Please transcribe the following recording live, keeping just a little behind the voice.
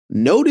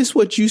Notice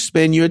what you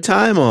spend your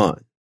time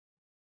on.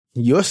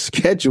 Your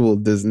schedule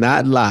does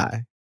not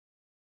lie.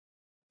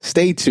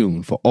 Stay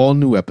tuned for all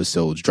new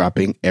episodes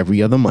dropping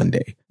every other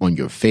Monday on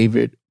your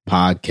favorite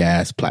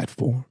podcast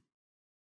platform.